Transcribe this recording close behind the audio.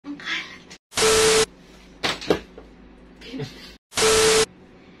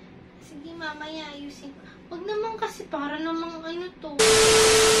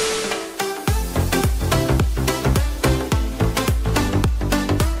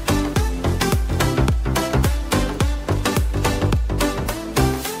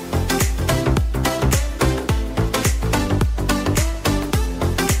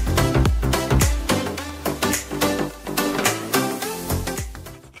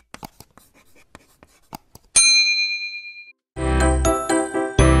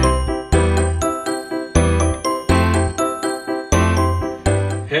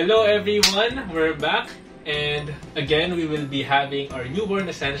Hello everyone, we're back, and again we will be having our newborn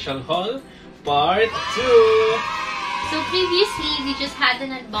essential haul part 2. So previously, we just had an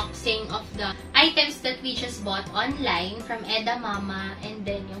unboxing of the items that we just bought online from Eda Mama and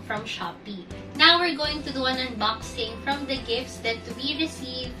then yung from Shopee. Now we're going to do an unboxing from the gifts that we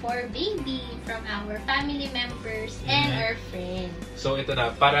received for baby from our family members and our friends. So ito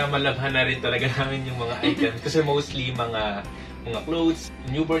na, para malabhan na rin talaga namin yung mga items kasi mostly mga clothes,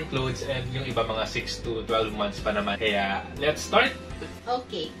 newborn clothes, and yung iba mga 6 to 12 months pa naman. Kaya let's start!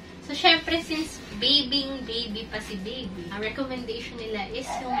 Okay. So, syempre, since baby pa si baby, ang recommendation nila is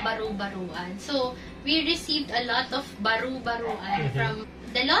yung baru-baruan. So, we received a lot of baru-baruan from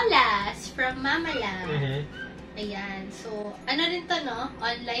the lolas, from Mama Lang. Ayan. So, ano rin to, no?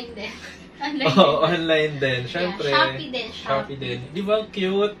 Online din. Online din. Syempre. Yeah, Shopee din. Di ba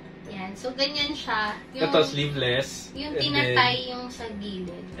cute? Yan. So, ganyan siya. Yung, ito, sleeveless. Yung tinatay yung sa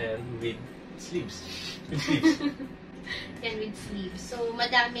gilid. And with sleeves. With sleeves. Yan, with sleeves. So,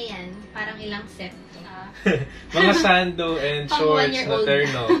 madami yan. Parang ilang set. Mga sando and shorts na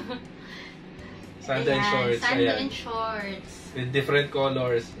terno. Sando and shorts. Sando and shorts. With different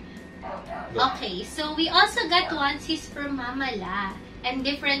colors. Okay, so we also got onesies from Mama La. And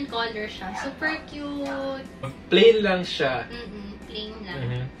different colors siya. Super cute. Plain lang siya. Plain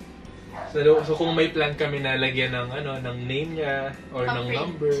lang. So kung may plan kami na lagyan ng ng name niya or ng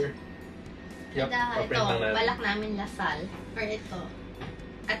number. Ito, balak namin Lasal. Or ito,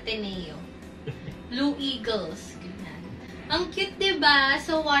 Ateneo. Blue Eagles. Ganyan. Ang cute, diba?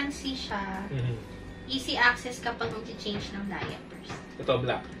 So, onesie siya. Easy access kapag mag-change ng diapers. Ito,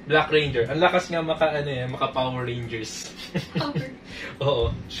 black. Black Ranger. Ang lakas nga maka Power Rangers.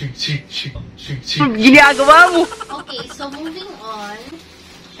 Oo. Shoot. Ginagawa mo! Okay, so moving on.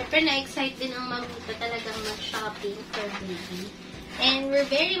 Siyempre, na-excite din ang mamita talagang mag-shopping for baby. And we're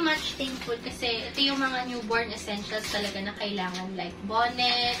very much thankful kasi ito yung mga newborn essentials talaga na kailangan, like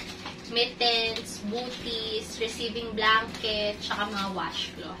bonnet, mittens, booties, receiving blanket, tsaka mga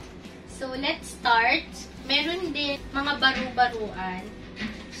washcloth. So, let's start. Meron din mga baru-baruan.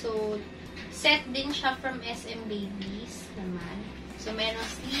 So, set din siya from SM Babies naman. So, meron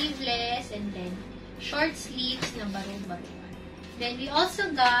sleeveless and then short sleeves na baru-baruan. Then, we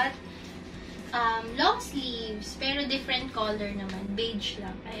also got long sleeves, pero different color naman. Beige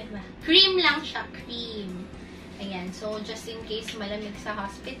lang. Ayan ba? Cream lang siya. Cream. Ayan. So, just in case malamig sa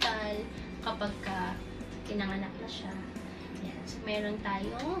hospital, kapag pinanganak na siya. Ayan. So, meron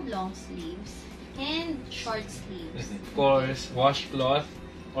tayong long sleeves and short sleeves. Of course, washcloth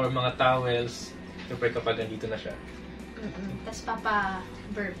or mga towels. Siyempre kapag nandito na siya. Tapos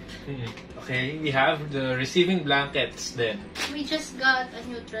papa-burp. Okay, we have the receiving blankets then. We just got a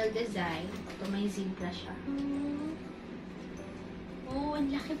neutral design. Ito, may zebra siya. Oh,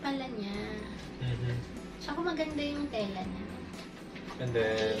 ang laki pala niya. Tsaka maganda yung tela niya. And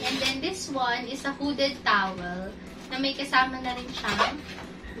then this one is a hooded towel na may kasama na rin siyang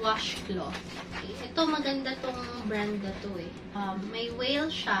washcloth. Okay. Ito, maganda tong brand na to eh. May whale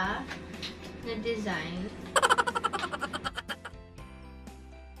siya na design.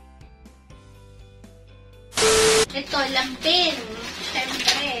 Ito, lampin.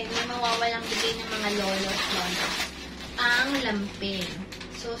 Siyempre, may mawawalang bigay ng mga lolos. Ang lampin.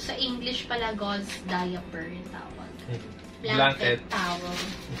 So, sa English pala, gauze diaper yung tawag. Blanket towel.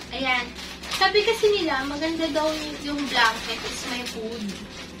 Ayan. Sabi kasi nila, maganda daw yung blanket is may hood.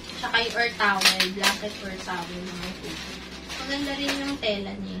 Tsaka or towel. Blanket or towel na may hood. Maganda rin yung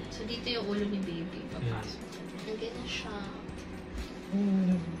tela niya. So, dito yung ulo ni baby. Papasok. Ganyan siya.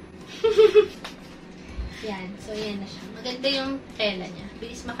 Yan. So, yan na siya. Maganda yung tela niya.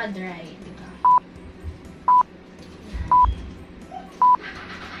 Bilis maka-dry. Diba? Yan.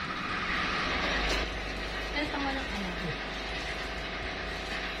 Pero tama lang alam.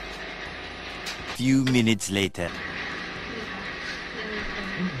 Few minutes later.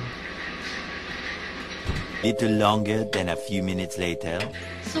 Little longer than a few minutes later.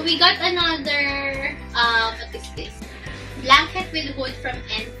 So, we got another, what is this? Blanket with hood from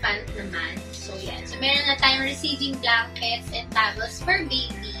Infant naman. So, yan. So, meron na tayong receiving blankets and towels for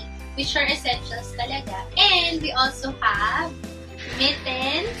baby, which are essentials talaga. And we also have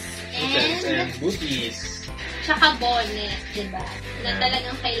mittens and booties. Tsaka bonnet, diba? Na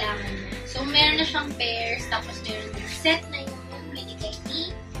talagang kailangan niya. So, meron na siyang pairs, tapos meron din set na yung binigay ni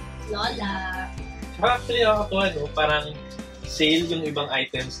Lola. Actually, nakakatuwa, no? Parang sale yung ibang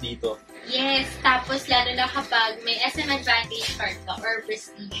items dito. Yes, tapos lalo na kapag may SM Advantage card ka or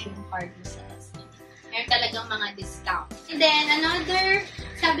Prestige yung card mo sa SM. Meron talagang mga discount. And then, another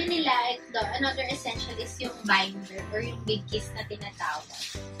Sabi nila, another essential is yung binder or yung big kiss na tinatawag.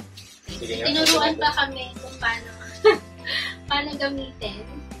 Okay, so, tinuruan pa kami kung paano gamitin.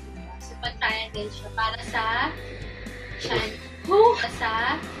 So, pag-triangle siya para sa chan.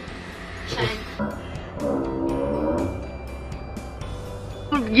 Sa chan.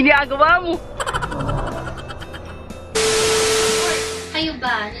 Ginagawa mo! Kayo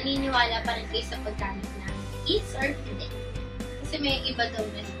ba, naniniwala pa rin kayo sa paggamit ng kiss or hindi? Kasi may iba daw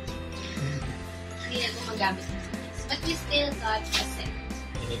na hindi na gumagamit ng kiss. But we still got a set.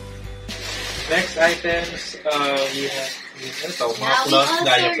 Next items, we have mga cloth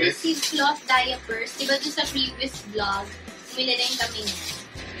diapers. We also received cloth diapers. Diba doon sa previous vlog, bumili rin kami niya.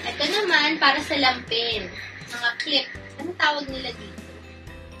 Ito naman, para sa lampin. Mga clip. Ano tawag nila dito?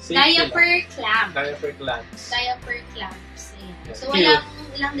 Diaper clamp. Diaper clamps. Diaper clamps. Ayan. So,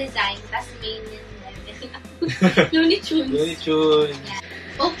 walang design. Tapos main Looney Tunes. Looney Tunes. Yeah.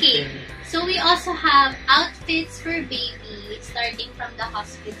 Okay. So, we also have outfits for baby starting from the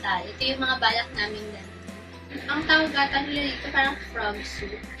hospital. Ito yung mga balak namin na. Ang tawag ata nila dito parang frog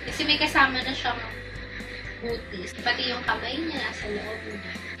suit. Kasi may kasama na siyang booties. Pati yung kamay niya nasa loob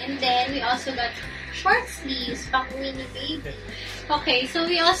niya. And then, we also got short sleeves, pang-uwi ni baby. Okay, so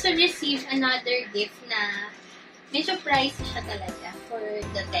we also received another gift na medyo pricey siya talaga for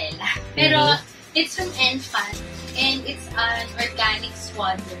the tela. Pero, it's from Enfant and it's an organic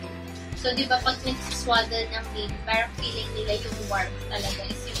swaddle. So, di ba, pag nagsiswaddle ng baby, parang feeling nila yung warmth talaga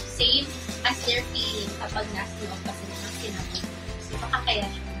is yung same as they're feeling kapag nasa loob kasi ng sinabot. So, makakaya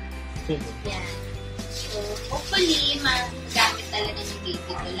siya. Yan. So, hopefully, magamit talaga ng baby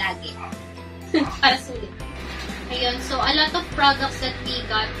ito lagi. Para sulit. Ayun. So, a lot of products that we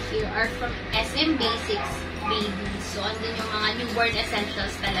got here are from SM Basics Baby. So, andun yung mga newborn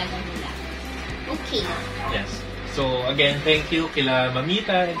essentials talaga nila. Okay. Yes. So, again, thank you kila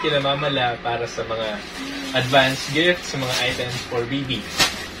Mamita and kila Mamala para sa mga advanced gifts, sa mga items for baby.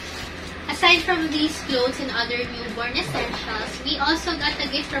 Aside from these clothes and other newborn essentials, we also got a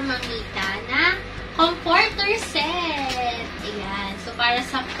gift from Mamita na comforter set. Ayan. So, para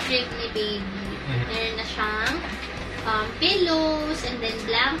sa crib ni baby, meron na siyang pillows, and then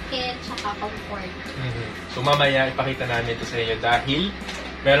blanket, tsaka comforter. So, mamaya ipakita namin ito sa inyo dahil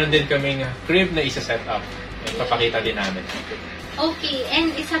meron din kaming crib na isa-set up. Ipapakita din namin. Okay, and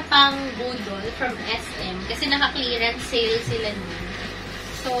isa pang budol from SM kasi naka-clearance sale sila nun.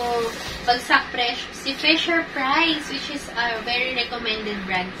 So, bagsak si Fisher Price, which is a very recommended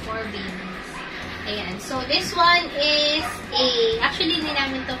brand for babies. Ayan. So, this one is actually, hindi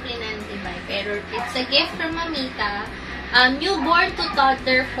namin ito plinantibay, pero it's a gift from Mamita. Newborn to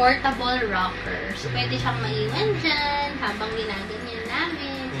toddler portable rocker. So, pwede siyang maiwan dyan habang ginaganyan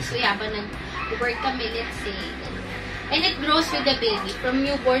namin. So, habang nag-work kami, let's say. And it grows with the baby. From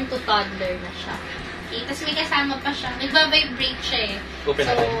newborn to toddler na siya. Okay? Tapos may kasama pa siya. Nagba-vibrate siya eh. Open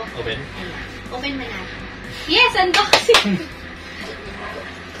natin. Open. Ayan. Open na natin. Yes, unboxing!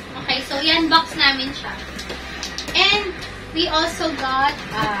 Okay, so i-unbox namin siya. And we also got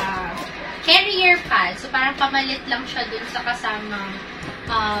carrier pad. So parang pamalit lang siya dun sa kasamang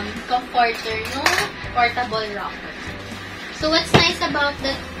comforter no portable rocker. So what's nice about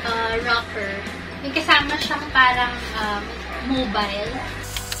the rocker, may kasama siyang parang mobile.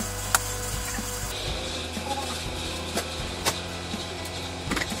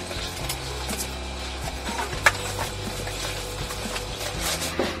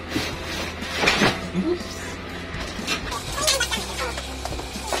 Oops.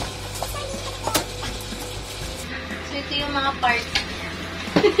 So ito yung mga parts niya.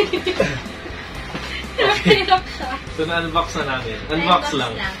 Okay. So, na-unbox na namin. Unbox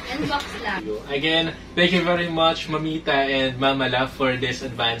lang. Unbox lang. Again, thank you very much, Mamita and Mamala, for this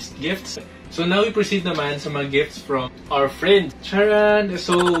advanced gifts. So, now we proceed naman sa mga gifts from our friend, Charan.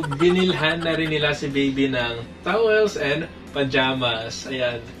 So, binilhan na rin nila si baby ng towels and pajamas.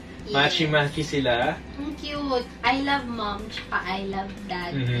 Ayan. Yeah. Matchy-matchy sila. Ang cute. I love mom, tsaka I love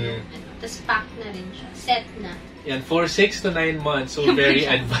dad. Tapos pack na rin siya. Set na. Yan, for 6 to 9 months. So, very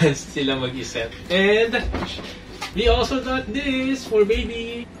advanced sila mag-iset. And, we also got this for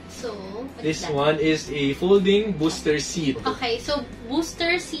baby. So, this one is a folding booster seat. Okay, so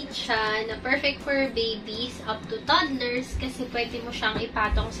booster seat siya na perfect for babies up to toddlers kasi pwede mo siyang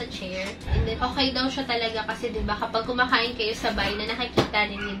ipatong sa chair. And then, okay daw siya talaga kasi diba kapag kumakain kayo sabay na nakikita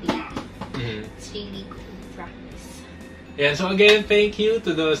rin ni baby. It's really good practice. Yan, so again, thank you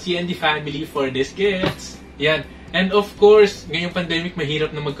to the CND family for these gifts. Yan. And of course, ngayong pandemic,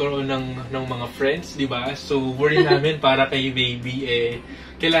 mahirap na magkaroon ng mga friends, di ba? So, worry namin para kay baby,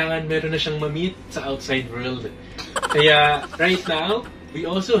 kailangan meron na siyang ma-meet sa outside world. Kaya, right now, we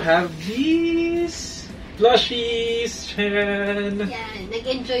also have these plushies. Charan! Yan,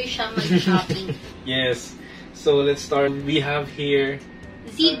 nag-enjoy siya mag-shopping. Yes. So let's start. We have here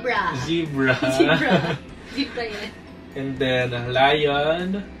Zebra. Zebra. Zebra. Zebra yan. And then a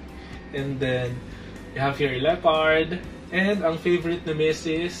lion. And then you have here a leopard. And ang favorite na miss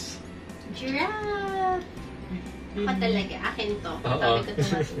is Giraffe. Ako talaga. Akin to. Oo. Sabi ko to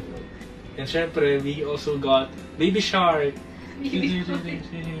matulog. And syempre, we also got baby shark. Baby shark.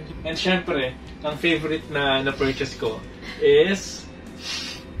 And syempre, ang favorite na na-purchase ko is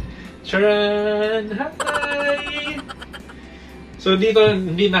Charan! Hi! So dito,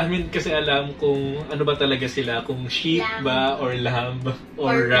 hindi namin kasi alam kung ano ba talaga sila, kung sheep Lamb. ba or lamb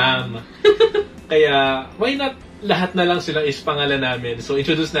or Or ram. Kaya, why not lahat na lang sila is pangalan namin. So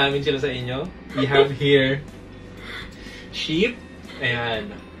introduce namin sila sa inyo. We have here sheep.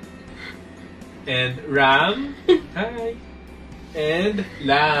 Ayan. And ram. Hi! And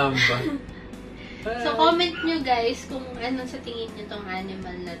lamb. Hi. So, comment nyo guys kung anong sa tingin nyo tong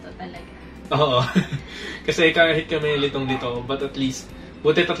animal na to talaga. Oo. Kasi kahit kami litong-lito, but at least,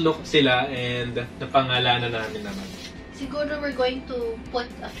 buti tatlo sila and napangalanan namin naman. Siguro we're going to put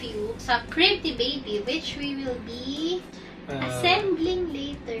a few sa Pretty Baby, which we will be assembling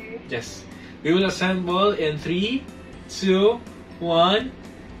later. Yes. We will assemble in 3, 2, 1.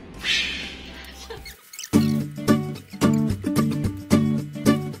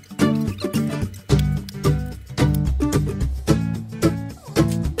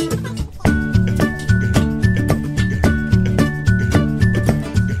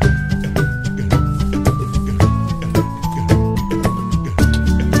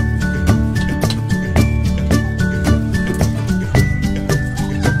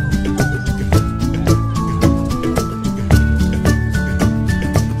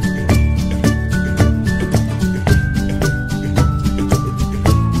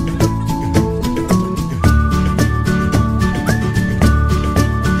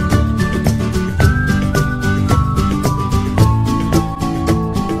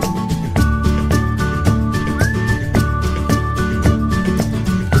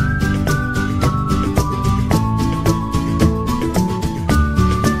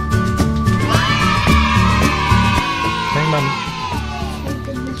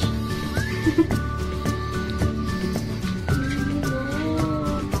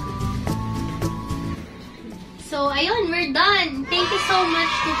 So, ayun, we're done. Thank you so much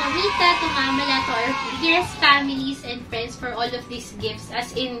to Mamita, to Mamala, to our dearest families and friends for all of these gifts.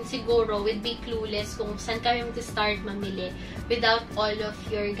 As in, siguro, we'd be clueless kung saan kami mag-start mamili without all of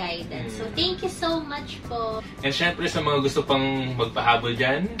your guidance. So, thank you so much po. And syempre sa mga gusto pang magpahabol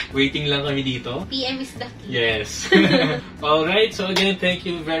dyan, waiting lang kami dito. PM is the key. Yes. Alright, so again, thank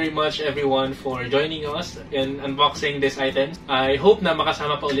you very much everyone for joining us in unboxing this item. I hope na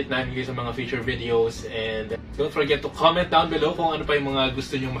makasama pa ulit namin kayo sa mga future videos, and don't forget to comment down below kung ano pa yung mga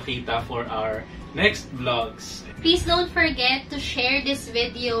gusto nyo makita for our next vlogs. Please don't forget to share this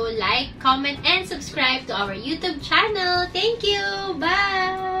video, like, comment, and subscribe to our YouTube channel. Thank you!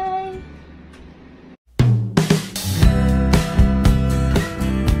 Bye!